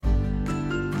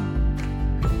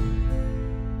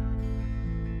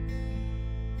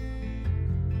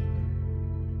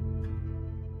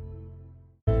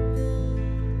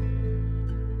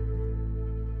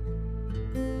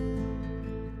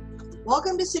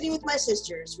Welcome to Sitting with My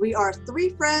Sisters. We are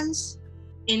three friends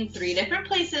in three different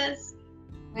places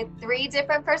with three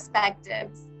different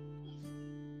perspectives,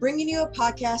 bringing you a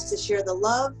podcast to share the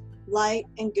love, light,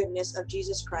 and goodness of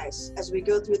Jesus Christ as we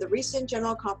go through the recent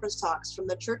General Conference talks from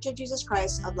the Church of Jesus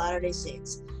Christ of Latter-day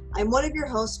Saints. I'm one of your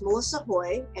hosts, Melissa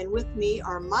Hoy, and with me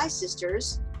are my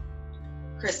sisters,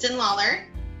 Kristen Lawler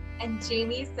and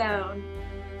Jamie Sohn.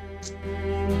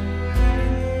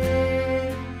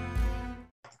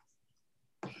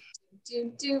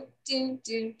 Is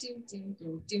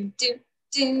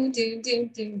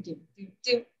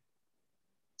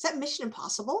that Mission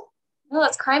Impossible? No,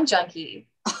 it's Crime Junkie.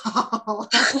 I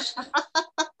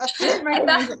didn't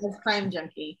recognize it as Crime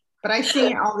Junkie, but I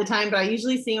sing it all the time, but I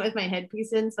usually sing it with my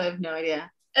headpiece in, so I have no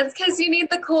idea. It's because you need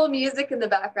the cool music in the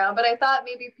background, but I thought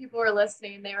maybe people were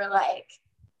listening. They were like,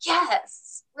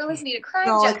 yes, we're listening to Crime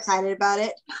Junkie. All excited about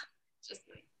it. Just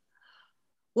kidding.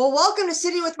 Well, welcome to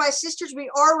Sitting with My Sisters. We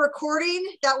are recording.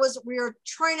 We are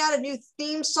trying out a new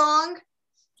theme song.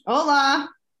 Hola.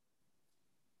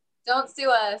 Don't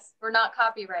sue us. We're not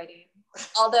copywriting.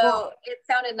 Although it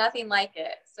sounded nothing like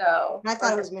it. So I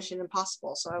thought it was Mission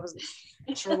Impossible, so I wasn't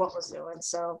sure what was doing.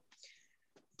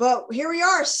 But here we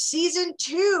are, season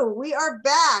 2. We are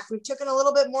back. We've taken a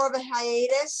little bit more of a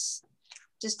hiatus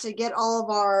just to get all of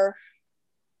our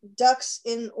ducks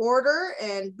in order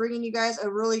and bringing you guys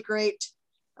a really great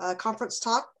conference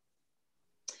talk.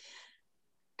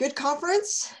 Good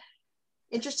conference,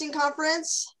 interesting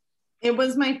conference. It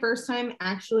was my first time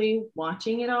actually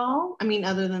watching it all. I mean,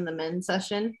 other than the men's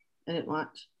session, I didn't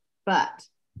watch. But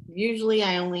usually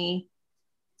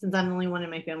since I'm the only one in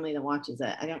my family that watches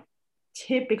it, I don't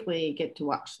typically get to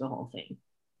watch the whole thing.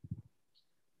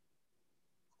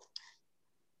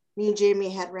 Me and Jamie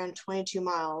had ran 22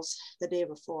 miles the day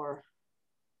before.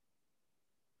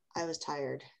 I was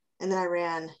tired. And then I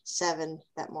ran 7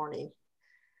 that morning.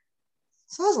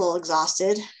 So I was a little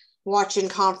exhausted watching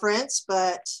conference,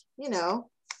 but it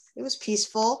was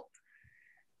peaceful.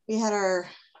 We had our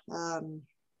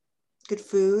good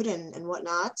food and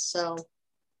whatnot. So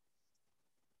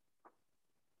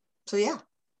yeah.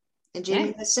 And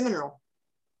Jamie had a cinnamon roll.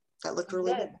 That looked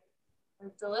really good.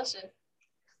 It's delicious.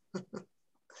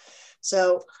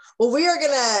 So, well, we are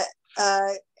gonna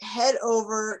head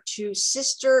over to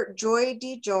Sister Joy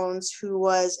D. Jones, who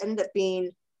ended up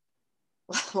being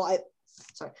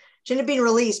she ended up being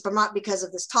released, but not because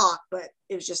of this talk, but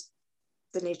it was just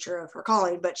the nature of her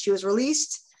calling. But she was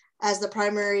released as the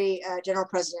primary general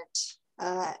president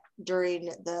during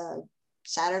the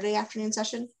Saturday afternoon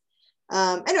session.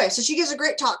 Anyway, so she gives a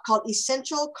great talk called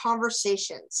Essential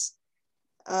Conversations,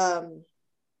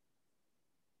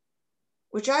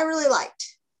 which I really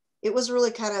liked. It was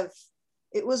really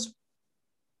it was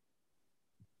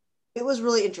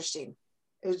really interesting.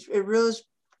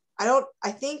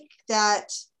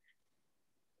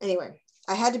 Anyway,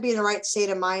 I had to be in the right state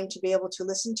of mind to be able to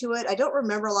listen to it. I don't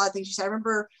remember a lot of things she said. I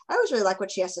always really like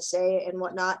what she has to say and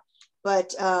whatnot,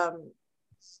 but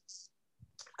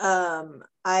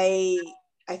I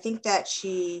think that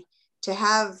to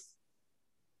have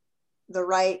the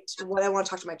right, what I want to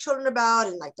talk to my children about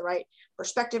and like the right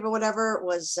perspective or whatever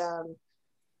was,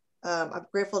 I'm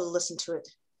grateful to listen to it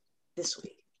this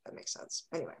week. If that makes sense.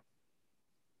 Anyway.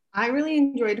 I really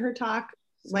enjoyed her talk.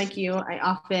 Like you, I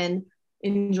often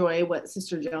enjoy what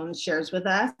Sister Jones shares with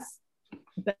us.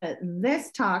 But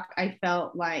this talk, I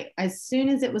felt like as soon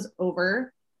as it was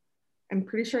over, I'm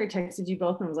pretty sure I texted you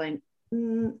both and was like,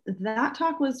 that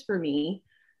talk was for me.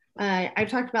 I've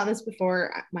talked about this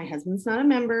before. My husband's not a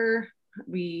member.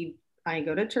 I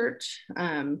go to church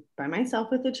by myself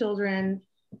with the children,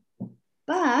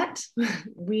 but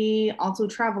we also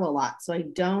travel a lot. So I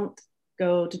don't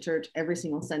go to church every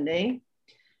single Sunday.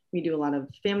 We do a lot of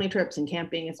family trips and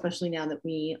camping, especially now that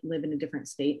we live in a different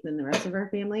state than the rest of our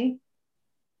family.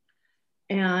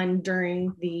 And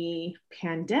during the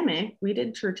pandemic, we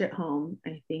did church at home,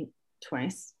 I think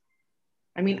twice.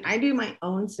 I mean, I do my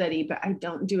own study, but I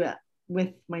don't do it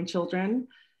with my children.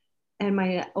 And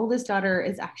my oldest daughter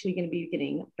is actually going to be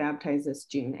getting baptized this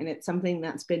June. And it's something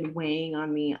that's been weighing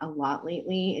on me a lot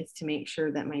lately, is to make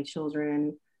sure that my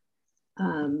children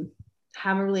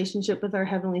have a relationship with our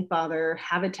Heavenly Father,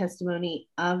 have a testimony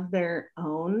of their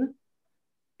own,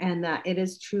 and that it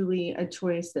is truly a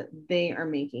choice that they are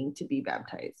making to be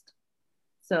baptized.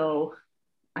 So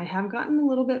I have gotten a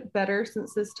little bit better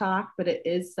since this talk, but it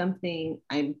is something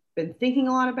I've been thinking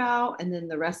a lot about. And then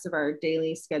the rest of our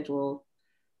daily schedule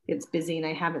gets busy and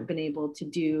I haven't been able to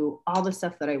do all the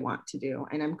stuff that I want to do.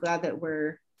 And I'm glad that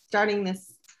we're starting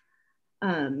this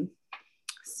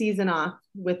season off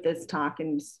with this talk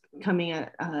and just coming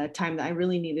at a time that I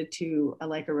really needed to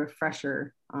like a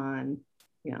refresher on,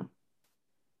 you know,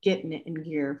 getting it in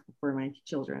gear for my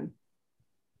children.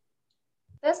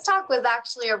 This talk was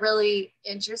actually a really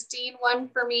interesting one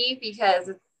for me because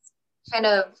it's kind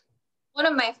of one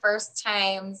of my first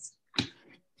times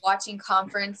watching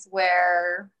conference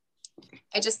where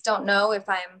I just don't know if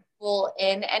I'm full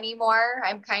in anymore.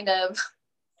 I'm kind of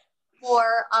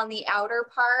more on the outer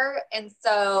part. And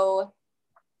so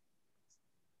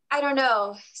I don't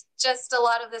know, just a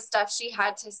lot of the stuff she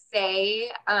had to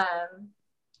say.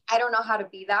 I don't know how to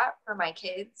be that for my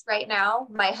kids right now.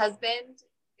 My husband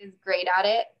is great at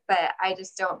it, but I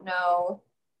just don't know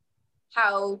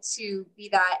how to be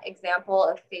that example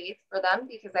of faith for them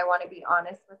because I want to be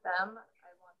honest with them.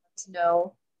 I want them to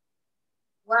know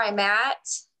where I'm at.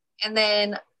 And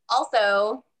then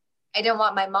also, I didn't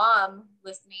want my mom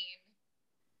listening,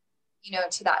 you know,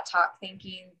 to that talk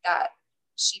thinking that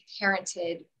she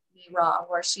parented me wrong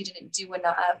or she didn't do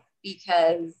enough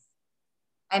because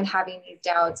I'm having these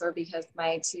doubts or because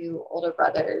my two older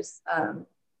brothers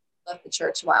left the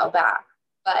church a while back.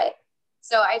 But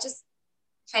so I just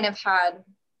kind of had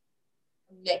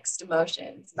mixed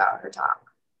emotions about her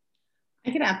talk.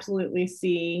 I could absolutely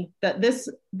see that this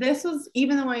was,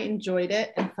 even though I enjoyed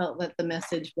it and felt that the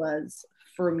message was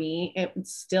for me, it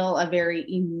was still a very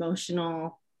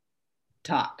emotional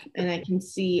talk. And I can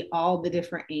see all the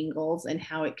different angles and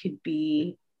how it could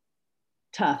be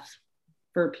tough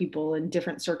for people in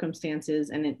different circumstances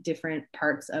and at different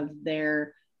parts of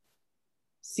their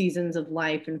seasons of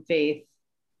life and faith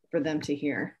for them to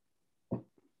hear.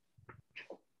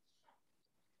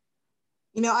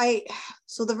 You know,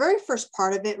 so the very first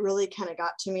part of it really kind of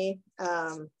got to me.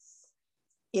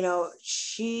 You know,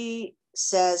 she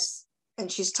says,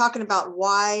 and she's talking about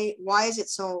why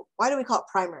do we call it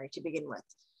primary to begin with?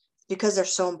 Because they're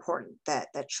so important,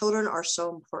 that children are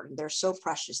so important. They're so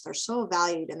precious. They're so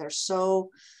valued, and they're so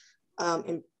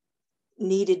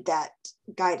needed that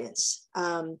guidance.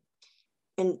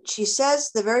 And she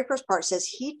says, the very first part says,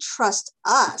 he trusts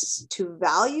us to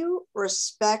value,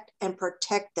 respect, and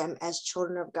protect them as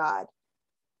children of God.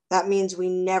 That means we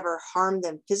never harm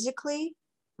them physically,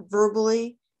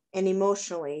 verbally, and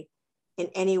emotionally in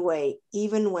any way,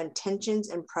 even when tensions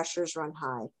and pressures run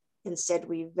high. Instead,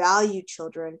 we value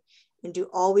children and do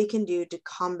all we can do to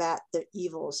combat the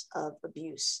evils of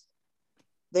abuse.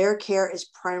 Their care is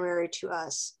primary to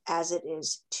us as it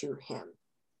is to him.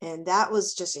 And that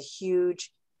was just a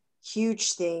huge,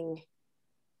 huge thing.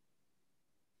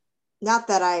 Not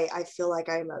that I feel like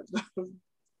I'm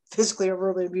physically or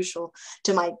verbally abusive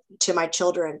to my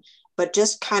children, but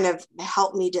just kind of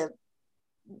helped me to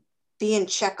be in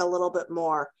check a little bit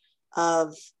more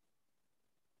of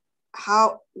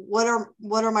what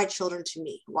are my children to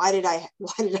me? Why did I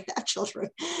have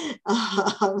children?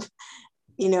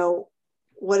 You know,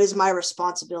 what is my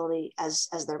responsibility as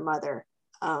their mother?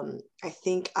 I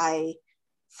think I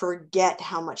forget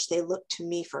how much they look to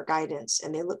me for guidance,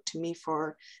 and they look to me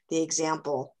for the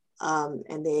example,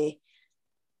 and they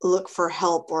look for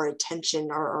help or attention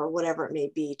or whatever it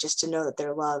may be, just to know that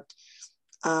they're loved.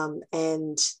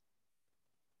 And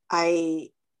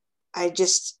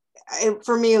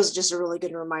for me, it was just a really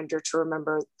good reminder to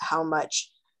remember how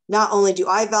much not only do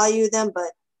I value them,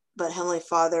 but Heavenly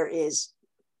Father is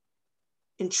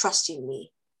entrusting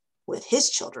me with his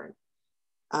children,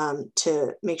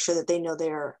 to make sure that they know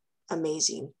they're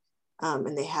amazing,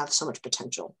 and they have so much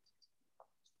potential.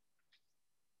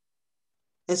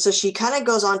 And so she kind of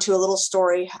goes on to a little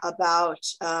story about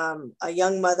a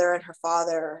young mother and her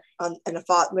father,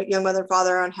 young mother and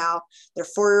father, on how their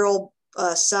 4-year-old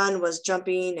son was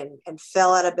jumping and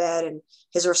fell out of bed. And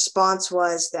his response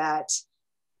was that,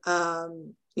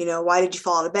 you know, why did you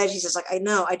fall out of bed? He says, like, I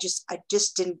know, I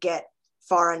just didn't get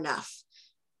far enough.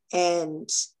 And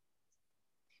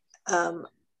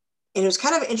it was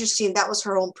kind of interesting. That was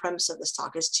her own premise of this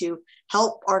talk, is to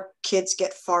help our kids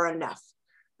get far enough.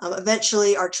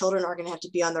 Eventually, our children are going to have to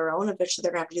be on their own. Eventually,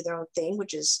 they're going to have to do their own thing,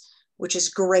 which is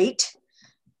great.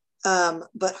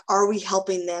 But are we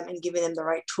helping them and giving them the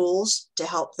right tools to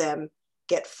help them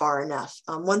get far enough?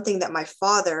 One thing that my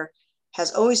father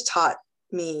has always taught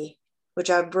me, which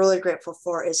I'm really grateful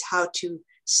for, is how to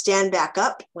stand back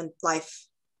up when life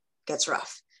gets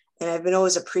rough. And I've been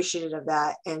always appreciative of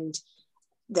that. And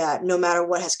that no matter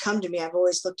what has come to me, I've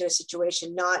always looked at a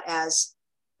situation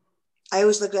I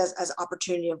always looked at as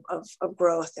opportunity of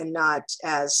growth, and not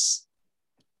as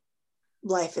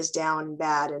life is down and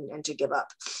bad and to give up.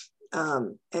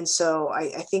 And so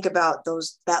I think about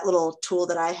that little tool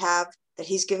that I have, that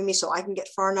he's given me, so I can get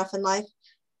far enough in life.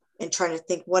 and trying to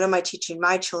think, what am I teaching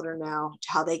my children now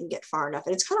to how they can get far enough?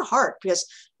 And it's kind of hard because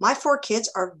my 4 kids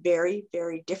are very,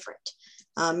 very different.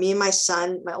 Me and my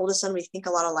son, my oldest son, we think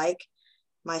a lot alike.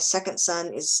 My second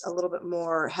son is a little bit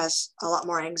more, has a lot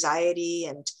more anxiety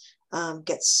and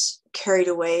gets carried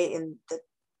away in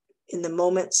the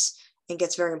moments and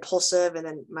gets very impulsive. And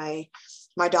then my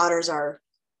daughters are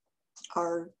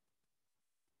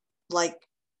like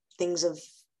things of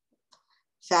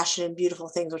fashion and beautiful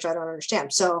things, which I don't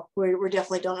understand. So we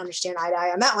definitely don't understand eye to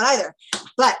eye on that one either.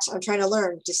 But I'm trying to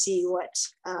learn to see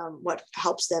what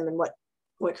helps them and what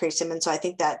creates them. And so I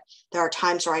think that there are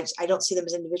times where I don't see them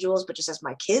as individuals, but just as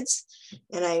my kids.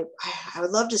 And I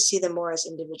would love to see them more as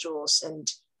individuals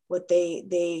and what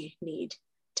they need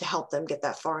to help them get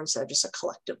that far instead of just a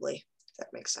collectively, if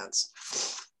that makes sense.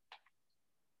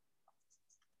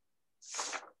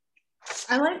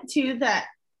 I like too that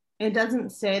it doesn't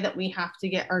say that we have to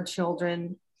get our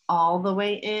children all the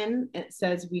way in. It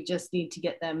says we just need to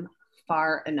get them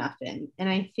far enough in. And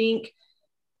I think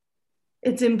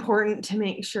it's important to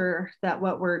make sure that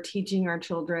what we're teaching our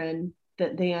children,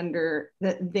 that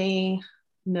they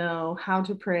know how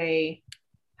to pray,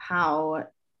 how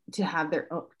to have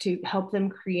to help them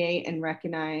create and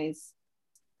recognize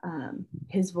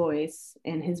his voice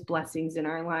and his blessings in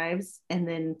our lives, and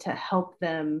then to help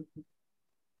them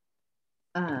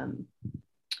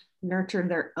nurture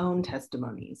their own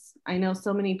testimonies. I know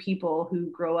so many people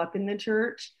who grow up in the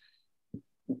church,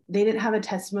 they didn't have a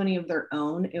testimony of their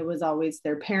own. It was always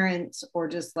their parents or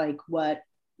just like what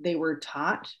they were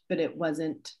taught, but it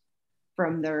wasn't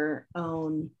from their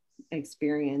own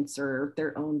experience or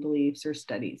their own beliefs or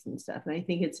studies and stuff. And I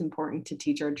think it's important to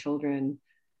teach our children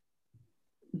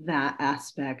that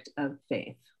aspect of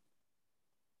faith.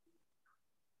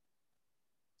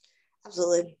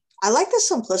 Absolutely. I like the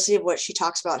simplicity of what she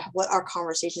talks about, what our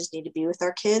conversations need to be with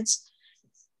our kids.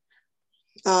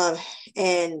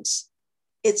 And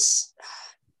it's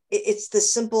the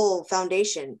simple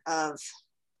foundation of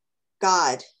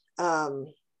God, of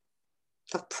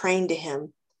praying to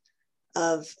him,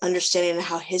 of understanding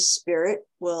how his spirit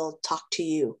will talk to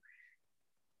you,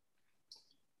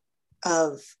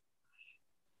 of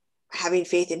having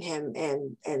faith in him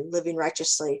and living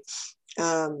righteously.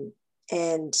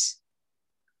 And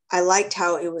I liked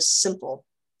how it was simple,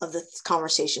 of the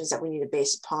conversations that we need to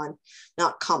base upon,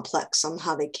 not complex on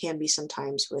how they can be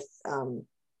sometimes with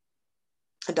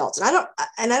adults. And I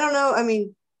don't know. I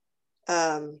mean,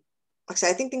 like I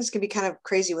said, I think things can be kind of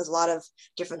crazy with a lot of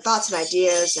different thoughts and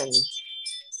ideas and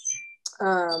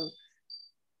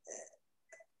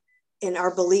in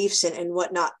our beliefs and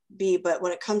whatnot be. But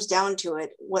when it comes down to it,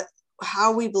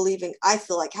 I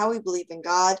feel like how we believe in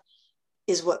God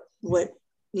is what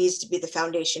needs to be the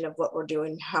foundation of what we're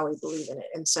doing, how we believe in it.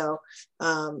 And so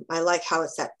I like how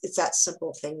it's that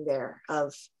simple thing there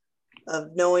of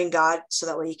knowing God, so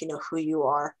that way you can know who you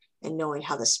are, and knowing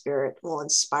how the Spirit will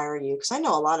inspire you. Because I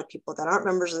know a lot of people that aren't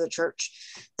members of the church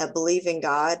that believe in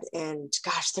God, and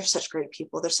gosh, they're such great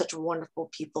people. They're such wonderful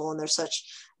people, and they're such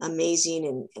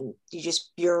amazing, and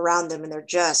you're around them, and they're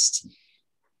just,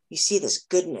 you see this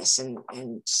goodness and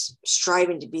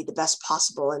striving to be the best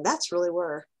possible. And that's really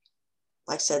where,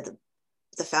 like I said,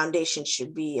 the foundation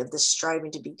should be, of this striving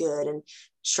to be good and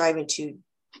striving to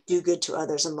do good to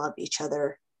others and love each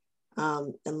other,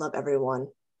 and love everyone.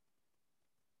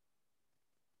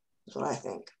 That's what I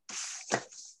think.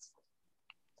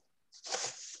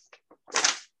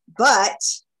 But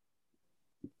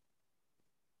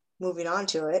moving on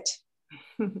to it,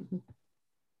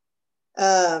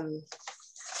 but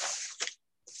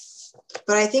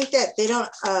I think that they don't,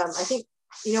 I think,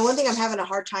 one thing I'm having a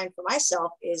hard time for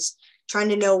myself is trying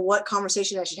to know what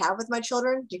conversation I should have with my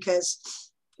children, because,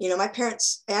 my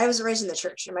parents, I was raised in the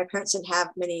church, and my parents didn't have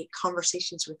many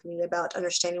conversations with me about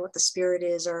understanding what the Spirit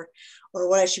is, or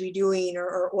what I should be doing,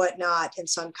 or whatnot. And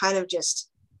so I'm kind of just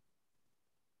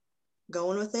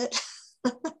going with it.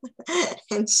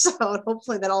 And so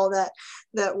hopefully that all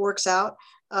that works out.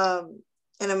 And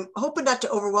I'm hoping not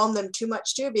to overwhelm them too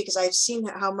much too, because I've seen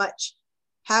how much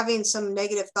having some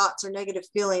negative thoughts or negative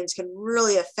feelings can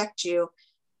really affect you.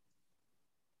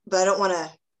 But I don't want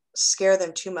to scare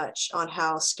them too much on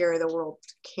how scary the world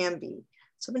can be.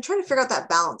 So I've been trying to figure out that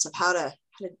balance of how to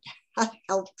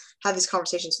have these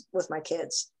conversations with my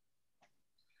kids.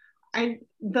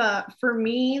 For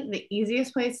me, the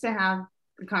easiest place to have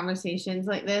conversations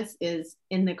like this is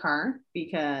in the car,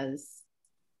 because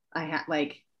they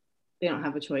don't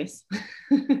have a choice.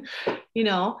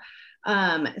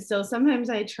 So sometimes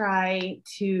I try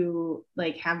to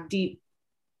have deep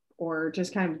or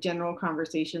just kind of general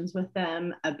conversations with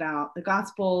them about the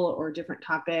gospel or different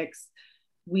topics.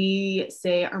 we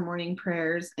say our morning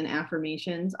prayers and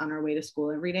affirmations on our way to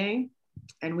school every day.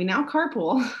 And we now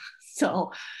carpool.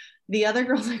 So the other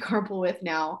girls I carpool with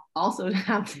now also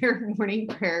have their morning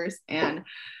prayers and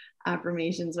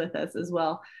affirmations with us as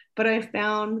well. But I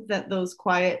found that those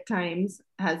quiet times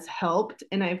has helped,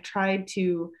 and I've tried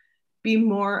to be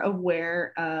more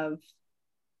aware of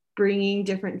bringing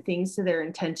different things to their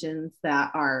intentions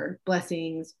that are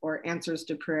blessings or answers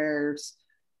to prayers,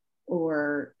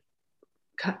 or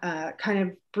kind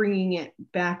of bringing it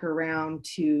back around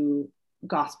to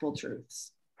gospel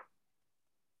truths.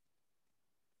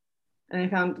 And I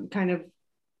found kind of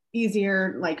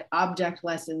easier, like object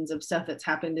lessons of stuff that's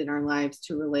happened in our lives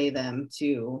to relay them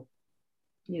to,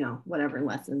 whatever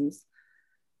lessons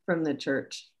from the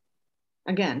church.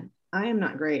 Again, I am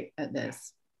not great at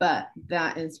this, but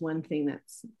that is one thing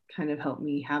that's kind of helped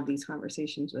me have these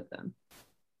conversations with them.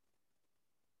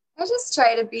 I just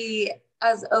try to be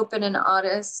as open and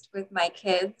honest with my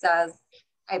kids as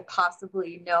I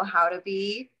possibly know how to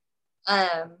be.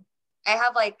 I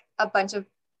have like a bunch of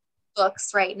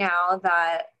books right now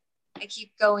that I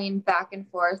keep going back and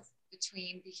forth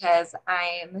between because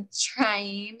I'm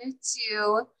trying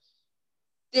to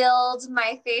build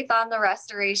my faith on the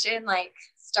restoration, like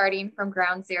starting from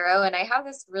ground zero. And I have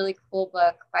this really cool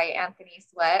book by Anthony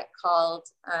Sweat called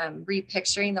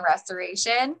Repicturing the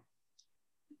Restoration.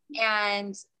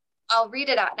 And I'll read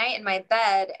it at night in my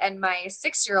bed, and my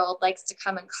 6-year-old likes to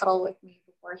come and cuddle with me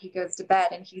before he goes to bed.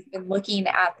 And he's been looking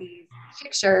at these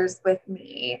pictures with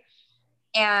me.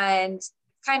 And it's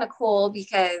kind of cool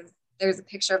because there's a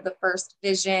picture of the first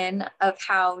vision of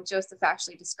how Joseph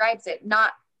actually describes it,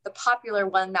 not the popular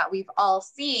one that we've all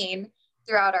seen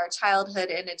throughout our childhood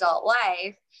and adult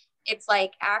life. It's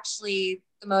like actually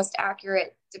the most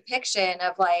accurate depiction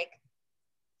of like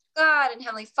God and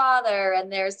Heavenly Father,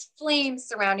 and there's flames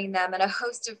surrounding them and a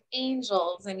host of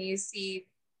angels, and you see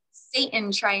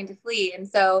Satan trying to flee. And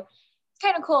so it's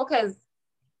kind of cool because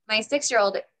my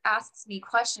 6-year-old asks me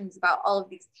questions about all of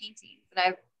these paintings, and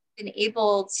I've been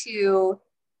able to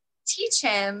teach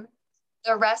him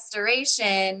the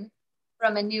restoration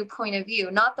from a new point of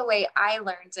view, not the way I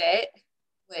learned it,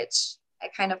 which I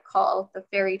kind of call the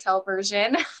fairy tale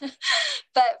version,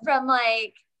 but from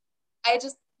like, I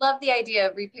just love the idea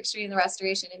of repicturing the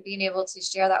restoration and being able to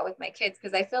share that with my kids,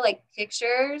 because I feel like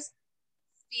pictures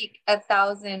speak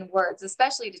 1,000 words,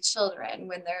 especially to children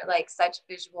when they're like such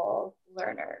visual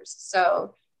learners.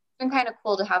 So it's been kind of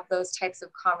cool to have those types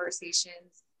of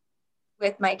conversations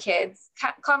with my kids,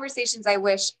 conversations I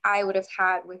wish I would have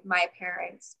had with my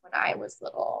parents when I was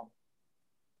little.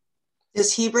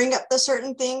 Does he bring up the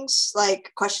certain things,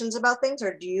 like questions about things,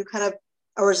 or do you kind of,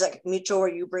 or is it like mutual where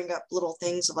you bring up little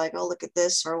things of like, oh, look at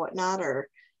this or whatnot? Or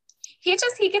he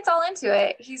gets all into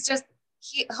it.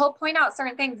 He'll point out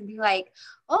certain things and be like,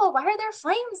 oh, why are there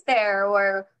flames there?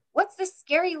 Or what's this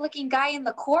scary looking guy in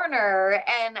the corner?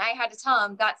 And I had to tell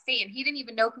him that's Satan. He didn't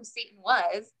even know who Satan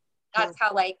was. That's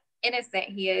how like innocent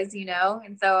he is,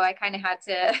 And so I kind of had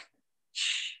to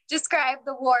describe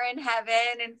the war in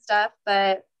heaven and stuff.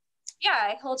 But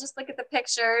yeah, he'll just look at the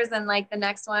pictures, and like the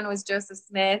next one was Joseph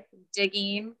Smith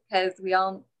digging, because we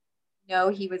all know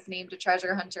he was named a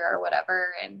treasure hunter or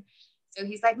whatever. And so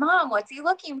he's like, Mom, what's he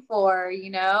looking for?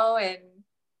 And I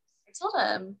told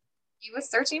him he was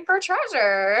searching for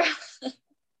treasure.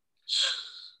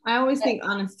 I always think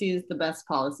honesty is the best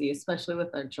policy, especially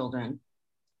with our children.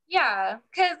 Yeah,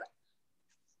 because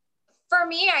for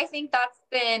me, I think that's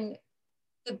been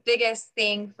the biggest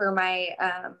thing for my,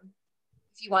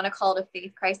 if you want to call it a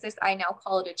faith crisis, I now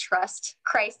call it a trust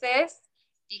crisis,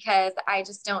 because I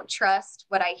just don't trust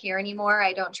what I hear anymore.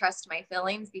 I don't trust my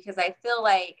feelings, because I feel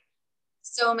like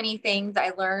so many things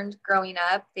I learned growing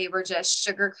up, they were just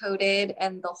sugar-coated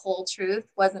and the whole truth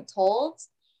wasn't told.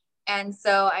 And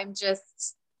so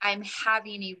I'm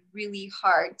having a really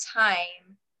hard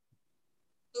time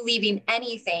believing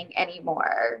anything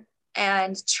anymore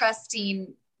and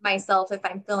trusting myself if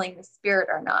I'm feeling the Spirit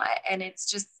or not. And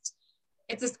it's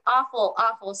this awful,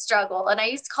 awful struggle. And I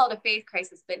used to call it a faith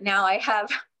crisis, but now I have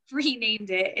renamed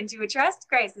it into a trust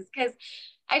crisis, because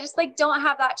I just like don't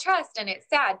have that trust. And it's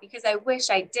sad because I wish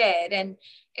I did. And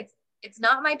it's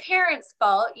not my parents'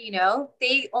 fault.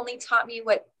 They only taught me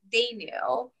what they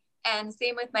knew. And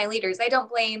same with my leaders. I don't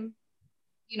blame,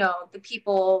 the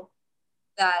people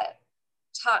that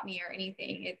taught me or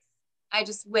anything. I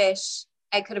just wish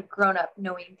I could have grown up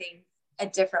knowing things a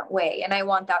different way. And I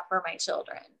want that for my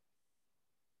children.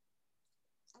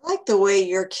 I like the way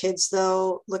your kids,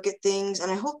 though, look at things.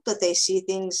 And I hope that they see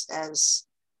things as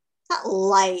not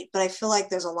light, but I feel like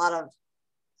there's a lot of,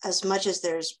 as much as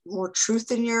there's more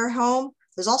truth in your home,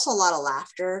 there's also a lot of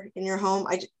laughter in your home.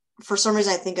 For some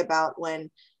reason, I think about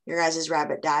when your guys'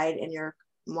 rabbit died and your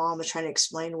mom was trying to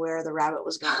explain where the rabbit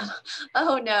was going.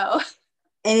 Oh no.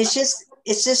 And it's just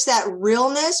that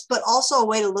realness, but also a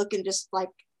way to look and just like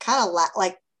kind of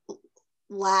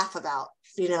laugh about,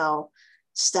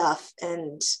 stuff.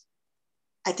 And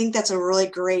I think that's a really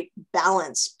great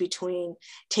balance between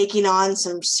taking on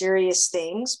some serious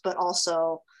things, but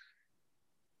also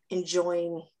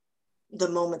enjoying the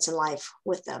moments in life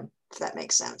with them, if that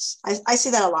makes sense. I see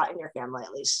that a lot in your family,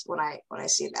 at least when I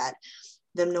see that,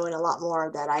 them knowing a lot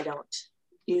more that I don't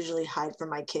usually hide from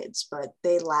my kids, but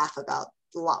they laugh about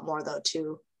a lot more though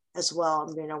too as well,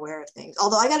 and being aware of things.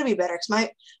 Although I got to be better,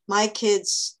 because my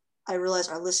kids, I realize,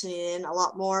 are listening in a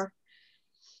lot more.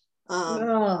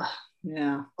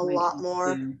 Yeah, a lot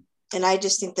more. And I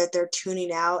just think that they're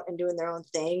tuning out and doing their own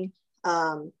thing.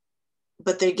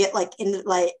 But they get into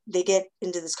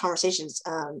these conversations.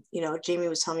 Jamie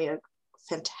was telling me a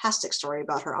fantastic story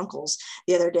about her uncles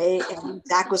the other day, and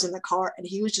Zach was in the car and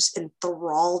he was just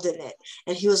enthralled in it,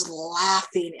 and he was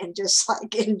laughing and just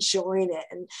like enjoying it.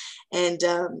 And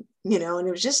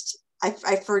it was just,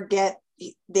 I forget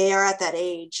they are at that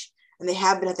age, and they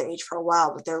have been at that age for a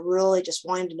while, but they're really just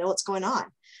wanting to know what's going on.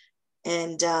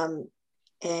 And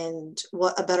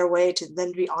what a better way to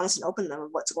then be honest and open to them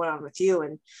with what's going on with you,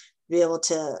 and be able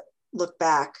to look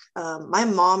back. My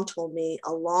mom told me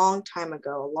a long time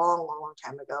ago,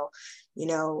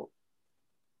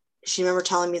 she remember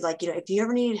telling me, like, if you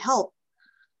ever needed help,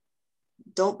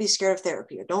 don't be scared of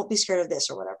therapy, or don't be scared of this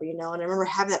or whatever, and I remember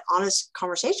having that honest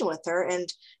conversation with her, and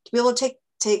to be able to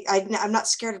I'm not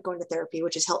scared of going to therapy,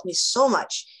 which has helped me so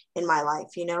much in my life,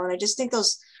 and I just think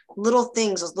those little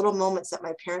things, those little moments that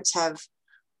my parents have,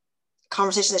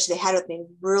 conversations that they had with me,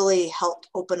 really helped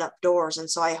open up doors. And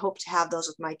so I hope to have those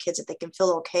with my kids, that they can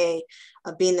feel okay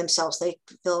being themselves. They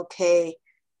feel okay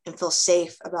and feel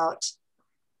safe about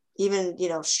even,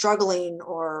 struggling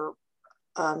or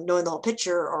knowing the whole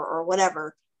picture or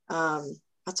whatever.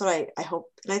 That's what I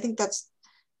hope. And I think that's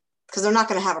because they're not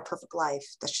going to have a perfect life.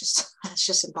 That's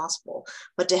just impossible.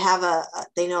 But to have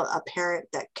they know a parent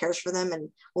that cares for them and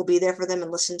will be there for them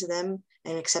and listen to them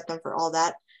and accept them for all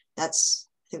that, I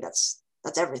think that's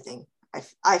everything.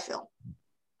 I feel.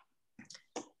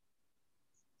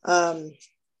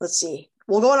 Let's see.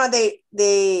 Well, going on,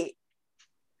 they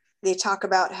talk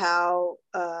about how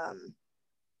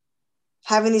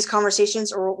having these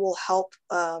conversations or will help.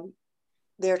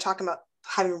 They're talking about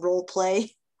having role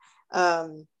play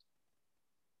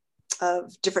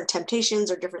of different temptations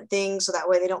or different things, so that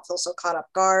way they don't feel so caught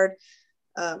off guard.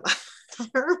 I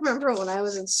remember when I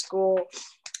was in school,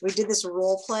 we did this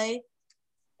role play.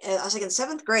 I was like in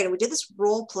 7th grade, and we did this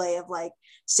role play of like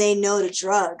saying no to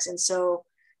drugs. And so,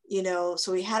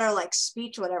 so we had our like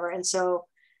speech, whatever. And so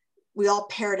we all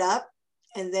paired up,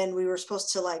 and then we were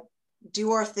supposed to like do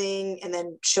our thing and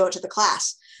then show it to the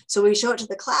class. So we show it to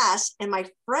the class, and my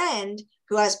friend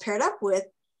who I was paired up with,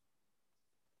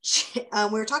 we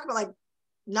were talking about like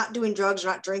not doing drugs or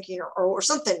not drinking or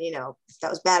something, that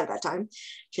was bad at that time.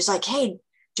 She's like, hey,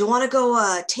 do you want to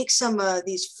go take some of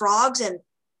these frogs and,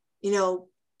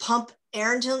 pump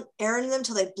air in them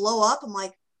till they blow up? I'm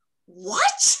like,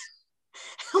 what?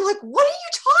 I'm like, what are you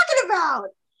talking about?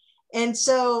 And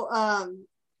so, I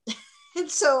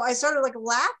started like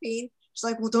laughing. She's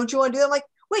like, well, don't you want to do that? I'm like,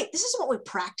 wait, this isn't what we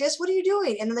practice. What are you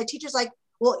doing? And then the teacher's like,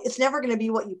 well, it's never going to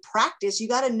be what you practice. You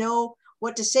got to know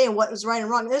what to say and what was right and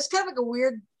wrong. And it was kind of like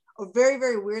a very,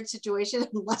 very weird situation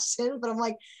and lesson. But I'm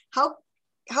like, how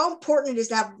important it is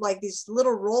to have like these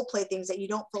little role play things that you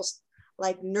don't feel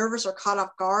like nervous or caught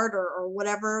off guard or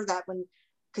whatever,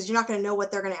 because you're not going to know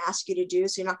what they're going to ask you to do.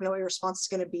 So you're not going to know what your response is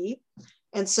going to be.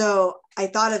 And so I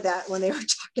thought of that when they were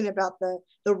talking about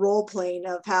the role playing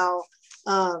of how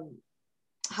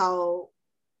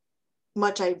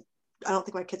much I don't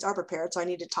think my kids are prepared. So I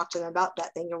need to talk to them about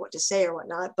that thing or what to say or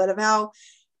whatnot, but of how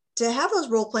to have those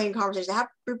role playing conversations, to have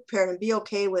to be prepared and be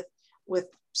okay with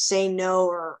saying no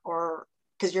or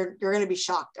because you're going to be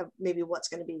shocked of maybe what's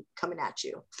going to be coming at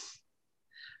you.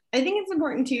 I think it's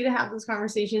important too to have those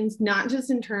conversations, not just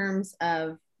in terms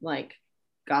of like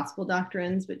gospel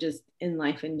doctrines, but just in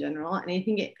life in general. And I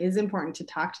think it is important to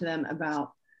talk to them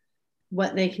about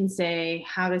what they can say,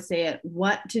 how to say it,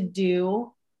 what to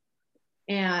do,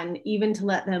 and even to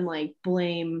let them like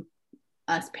blame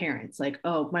us parents, like,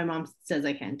 oh, my mom says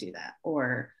I can't do that,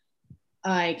 or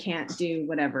I can't do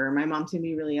whatever, my mom's gonna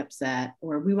be really upset,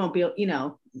 or we won't be,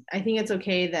 I think it's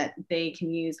okay that they can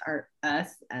use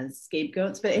us as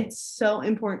scapegoats, but it's so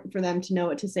important for them to know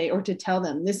what to say, or to tell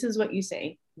them, this is what you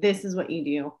say, this is what you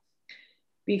do.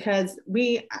 Because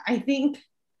I think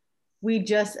we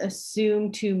just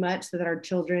assume too much that our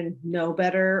children know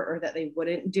better or that they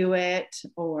wouldn't do it,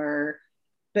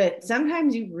 but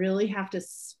sometimes you really have to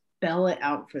spell it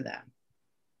out for them.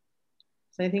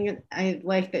 So I think I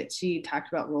like that she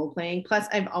talked about role playing. Plus,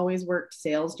 I've always worked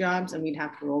sales jobs and we'd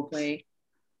have to role play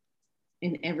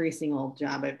in every single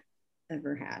job I've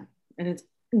ever had. And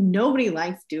nobody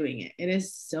likes doing it. It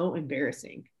is so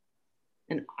embarrassing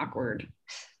and awkward.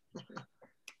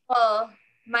 Well,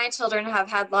 my children have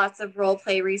had lots of role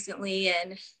play recently,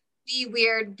 and be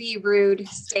weird, be rude,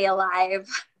 stay alive.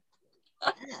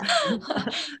 We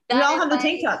all have the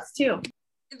tank tops too.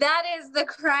 That is the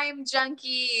crime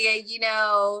junkie, you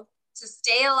know, to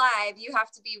stay alive, you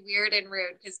have to be weird and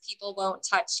rude because people won't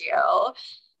touch you.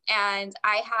 And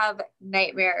I have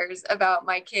nightmares about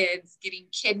my kids getting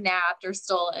kidnapped or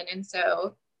stolen. And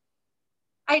so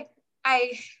I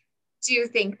do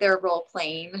think their role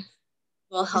playing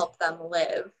will help them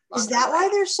live. Is that why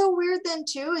they're so weird then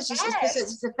too? It's just Yes.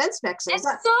 it's a defense mechanism. It's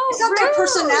It's not their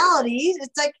personality.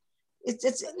 It's like it's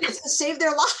to save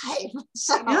their life.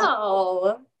 So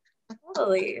No,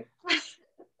 totally.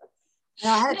 no,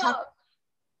 I had to talk.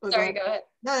 Oh, Sorry, go ahead.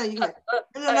 No, you go ahead.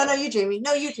 No, you, Jamie.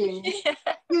 No, you, Jamie.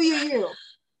 You.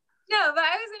 No, but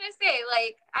I was gonna say,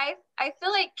 like, I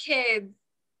feel like kids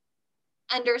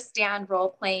understand role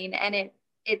playing, and it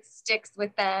sticks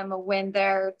with them when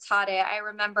they're taught it. I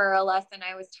remember a lesson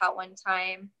I was taught one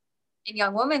time in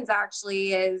Young Women's,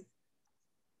 actually, is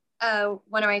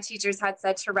one of my teachers had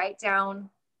said to write down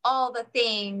all the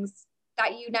things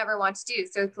that you never want to do.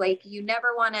 So it's like, you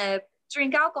never want to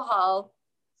drink alcohol,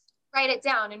 write it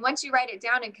down. And once you write it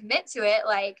down and commit to it,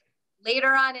 like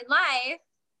later on in life,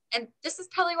 and this is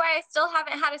probably why I still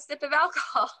haven't had a sip of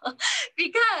alcohol,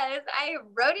 because I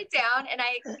wrote it down and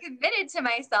I committed to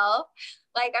myself,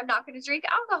 like, I'm not going to drink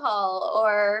alcohol,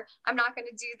 or I'm not going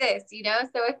to do this, you know?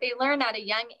 So if they learn at a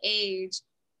young age,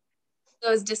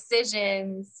 those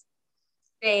decisions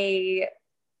they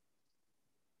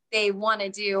want to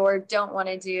do or don't want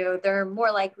to do, they're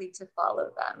more likely to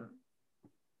follow them.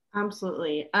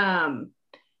 Absolutely.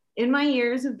 In my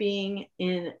years of being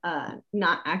in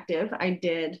not active, I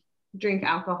did drink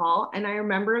alcohol. And I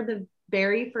remember the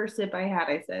very first sip I had,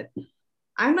 I said,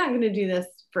 I'm not going to do this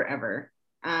forever.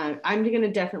 I'm going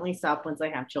to definitely stop once I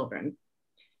have children.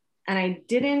 And I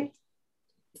didn't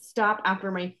stop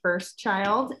after my first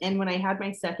child. And when I had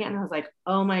my second, I was like,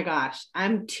 oh my gosh,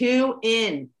 I'm too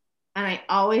in. And I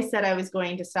always said I was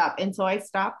going to stop. And so I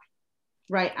stopped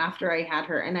right after I had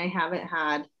her. And I haven't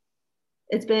had,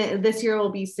 this year will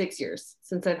be 6 years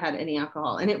since I've had any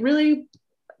alcohol. And it really,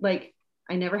 like,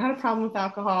 I never had a problem with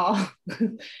alcohol.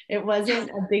 It wasn't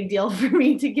a big deal for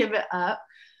me to give it up.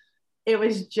 It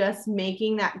was just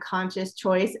making that conscious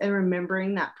choice and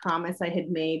remembering that promise I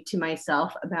had made to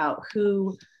myself about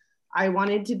who I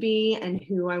wanted to be and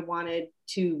who I wanted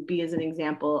to be as an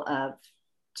example of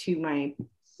to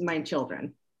my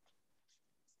children.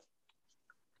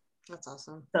 That's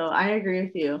awesome. So I agree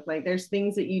with you. Like, there's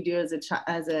things that you do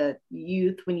as a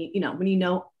youth when you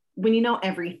know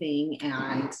everything,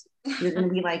 and you're going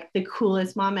to be like the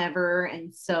coolest mom ever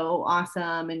and so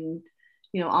awesome, and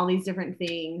all these different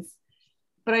things.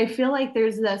 But I feel like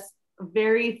there's this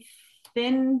very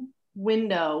thin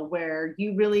window where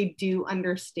you really do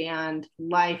understand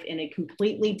life in a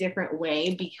completely different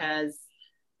way, because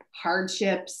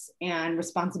hardships and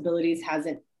responsibilities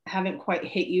haven't quite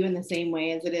hit you in the same way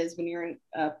as it is when you're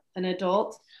an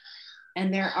adult.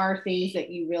 And there are things that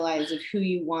you realize of who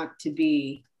you want to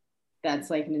be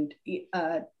that's like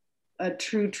a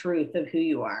true truth of who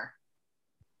you are.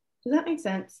 Does that make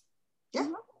sense? Yeah.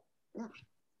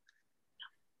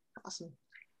 Awesome.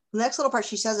 The next little part,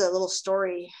 she says a little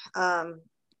story about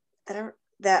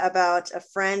a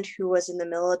friend who was in the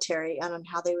military and on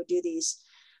how they would do these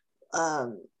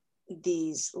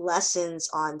lessons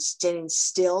on standing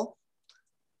still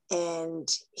and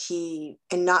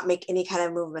not make any kind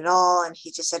of movement at all. And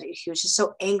he just said he was just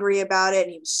so angry about it,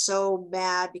 and he was so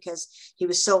mad because he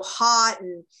was so hot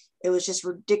and it was just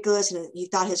ridiculous, and he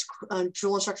thought his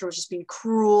drill instructor was just being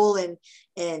cruel and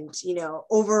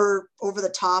over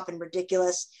the top and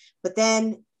ridiculous. But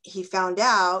then he found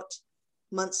out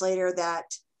months later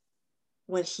that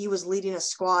when he was leading a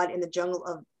squad in the jungle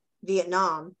of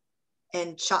Vietnam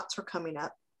and shots were coming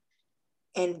up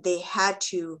and they had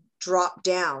to drop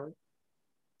down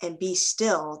and be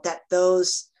still, that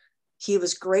he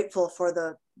was grateful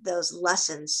for those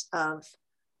lessons of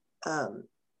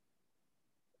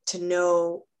to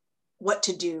know what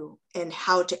to do and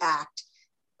how to act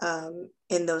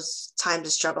in those times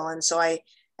of struggle. And so I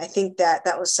think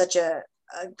that was such a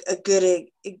good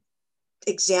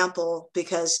example,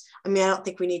 because I don't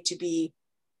think we need to be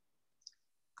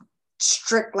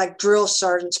strict like drill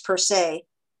sergeants per se,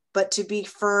 but to be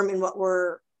firm in what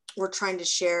we're trying to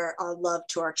share our love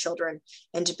to our children,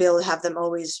 and to be able to have them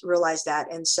always realize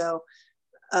that. And so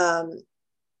I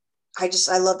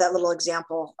love that little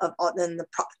example of, and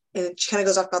it kind of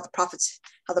goes off about the prophets,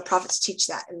 how the prophets teach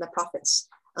that, and the prophets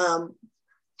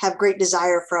have great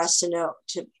desire for us to know,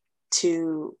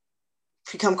 to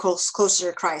become closer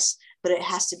to Christ, but it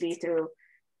has to be through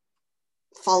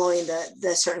following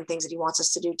the certain things that he wants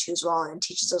us to do too as well, and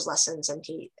teaches those lessons.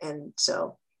 And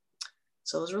so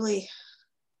it was really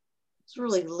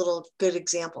little good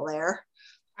example there.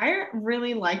 I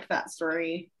really like that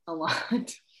story a lot.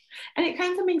 And it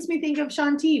kind of makes me think of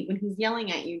Shanti when he's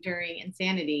yelling at you during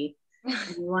Insanity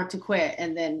and you want to quit,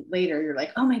 and then later you're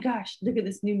like, oh my gosh, look at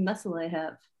this new muscle I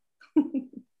have.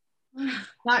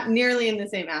 Not nearly in the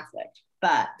same aspect,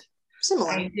 but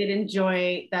similar. I did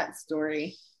enjoy that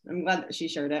story. I'm glad that she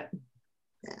shared it.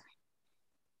 Yeah.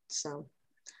 So,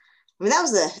 I mean, that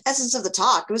was the essence of the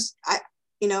talk. It was, like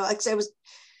I said, it was.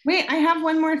 Wait, I have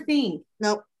one more thing.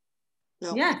 Nope.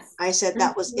 Yes. I said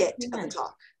that was it of the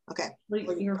talk. Okay.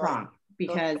 Well, you're wrong,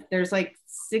 because there's like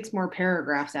 6 more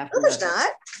paragraphs after. No, there's not.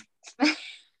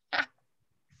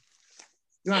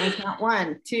 You want me to count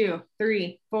 1, 2,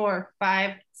 3, 4,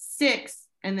 5, 6,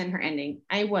 and then her ending.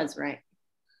 I was right.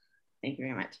 Thank you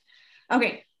very much.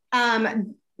 Okay.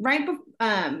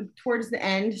 Towards the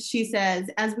end, she says,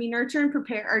 as we nurture and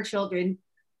prepare our children,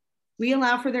 we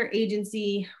allow for their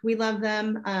agency, we love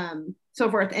them,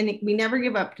 so forth, and we never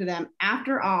give up to them.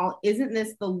 After all, isn't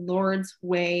this the Lord's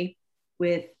way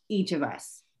with each of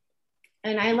us?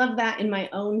 And I love that in my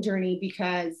own journey,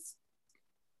 because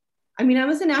I mean, I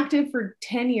was inactive for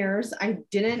 10 years. I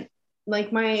didn't,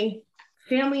 like, my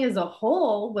family as a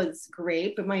whole was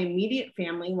great, but my immediate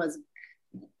family was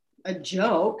a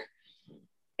joke.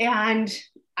 And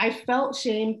I felt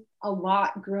shame a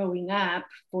lot growing up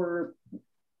for,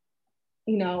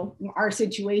 our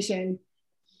situation.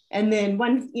 And then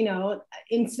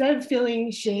instead of feeling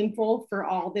shameful for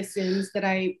all the sins that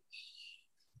I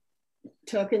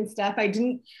took and stuff, I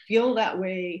didn't feel that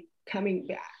way coming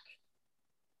back.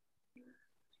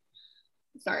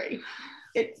 Sorry.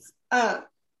 It's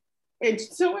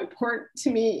so important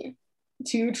to me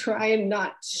to try and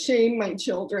not shame my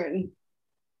children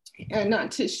and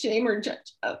not to shame or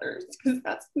judge others, because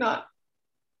that's not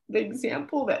the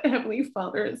example that Heavenly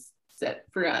Father has set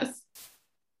for us.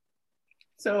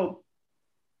 So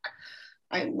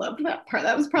I loved that part.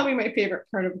 That was probably my favorite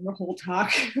part of the whole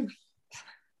talk.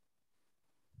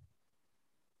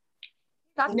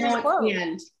 That's my quote. The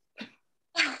end.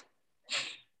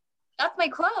 That's my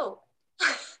quote.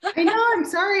 I know, I'm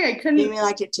sorry, I couldn't. Jamie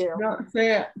liked it too. Not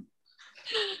say it.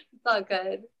 It's all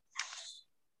good.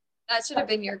 That should have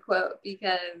been your quote,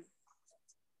 because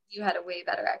you had a way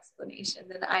better explanation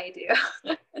than I do.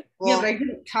 Well, yeah, but I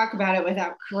couldn't talk about it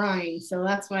without crying, so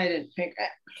that's why I didn't pick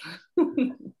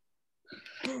it.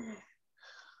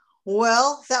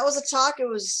 Well, that was a talk. It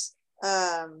was,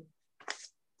 I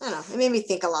don't know, it made me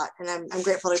think a lot, and I'm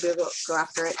grateful to be able to go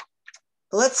after it.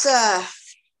 But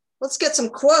let's get some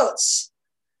quotes.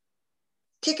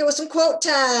 Kick it with some quote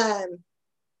time.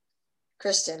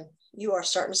 Kristen, you are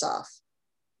starting us off.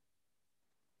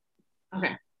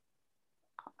 Okay.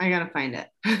 I gotta find it.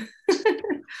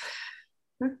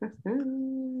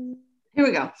 Here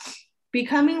we go.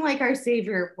 Becoming like our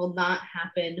Savior will not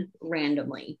happen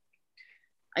randomly.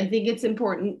 I think it's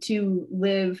important to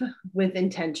live with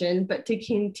intention, but to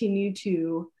continue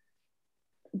to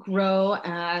grow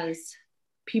as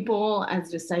people, as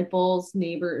disciples,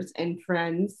 neighbors, and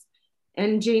friends.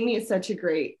 And Jamie is such a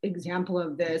great example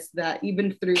of this, that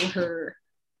even through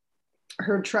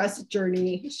her trust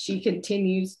journey, she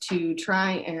continues to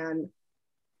try and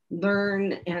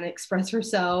learn and express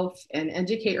herself and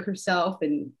educate herself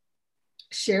and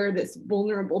share this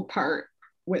vulnerable part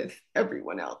with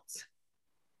everyone else.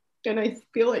 And I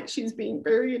feel like she's being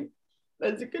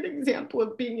that's a good example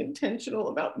of being intentional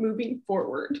about moving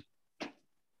forward.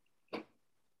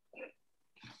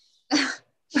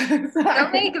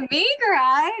 Don't make me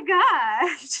cry,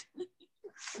 gosh.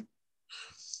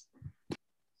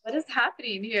 What is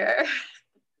happening here?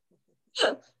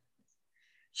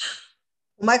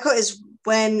 My quote is,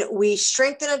 when we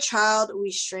strengthen a child, we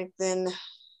strengthen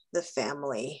the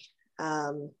family.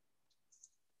 I've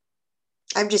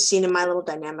just seen in my little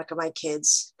dynamic of my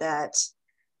kids that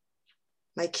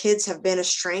my kids have been a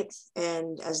strength,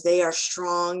 and as they are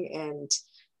strong, and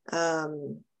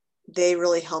they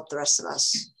really help the rest of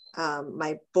us.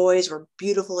 My boys were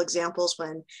beautiful examples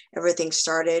when everything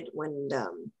started, when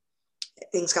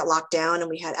things got locked down and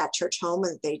we had at church home,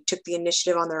 and they took the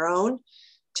initiative on their own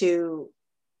to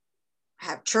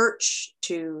have church,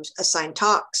 to assign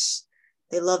talks.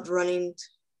 They loved running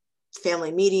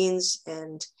family meetings,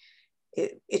 and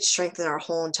it strengthened our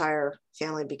whole entire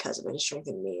family because of it. It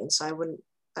strengthened me. And so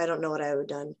I don't know what I would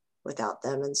have done without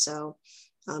them. And so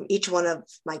each one of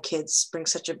my kids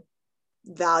brings such a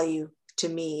value to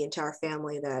me and to our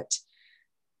family that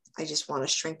I just want to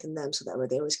strengthen them so that way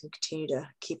they always can continue to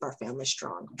keep our family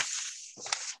strong.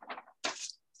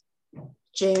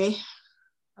 Jamie.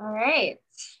 All right.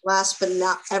 Last but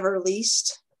not ever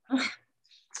least.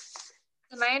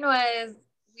 So mine was,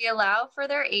 we allow for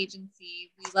their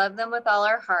agency. We love them with all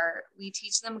our heart. We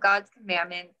teach them God's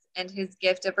commandments and his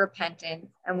gift of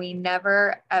repentance, and we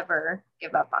never, ever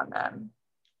give up on them.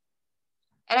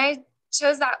 And I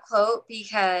chose that quote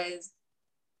because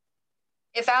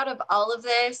if out of all of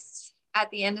this, at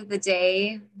the end of the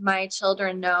day, my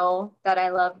children know that I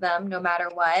love them no matter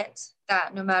what,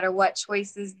 that no matter what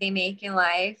choices they make in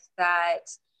life, that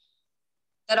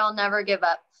I'll never give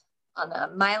up on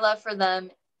them. My love for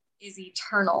them is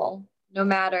eternal, no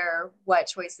matter what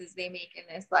choices they make in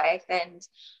this life. And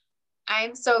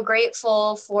I'm so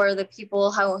grateful for the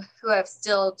people who have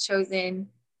still chosen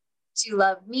to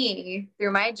love me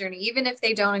through my journey, even if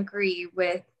they don't agree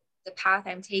with the path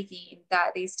I'm taking,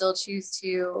 that they still choose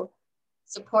to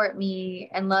support me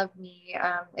and love me.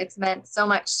 It's meant so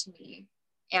much to me.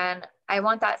 And I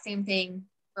want that same thing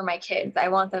for my kids. I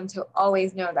want them to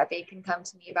always know that they can come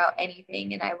to me about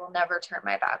anything, and I will never turn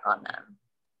my back on them.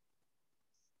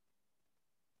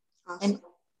 Awesome. And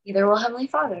either will Heavenly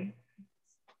Father.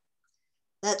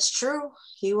 That's true.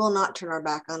 He will not turn our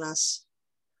back on us.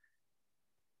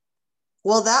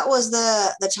 Well, that was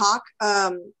the talk.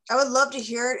 I would love to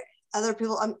hear other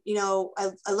people.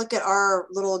 I look at our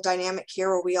little dynamic here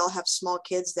where we all have small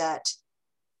kids that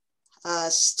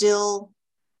still,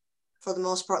 for the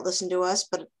most part, listen to us.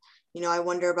 But, I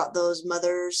wonder about those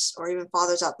mothers or even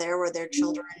fathers out there where their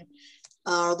children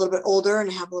are a little bit older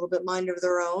and have a little bit mind of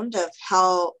their own, of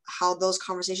how those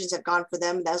conversations have gone for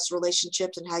them, those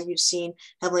relationships, and how you've seen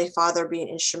Heavenly Father be an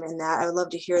instrument in that. I would love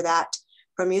to hear that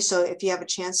from you. So if you have a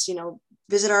chance,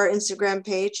 visit our Instagram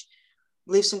page,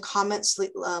 leave some comments,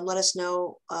 let us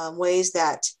know ways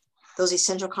that those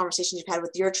essential conversations you've had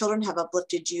with your children have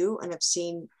uplifted you and you've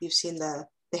seen the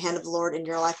hand of the Lord in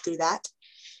your life through that.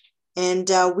 And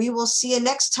we will see you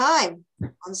next time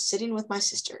on Sitting with My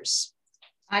Sisters.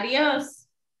 Adios.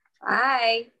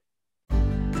 Bye.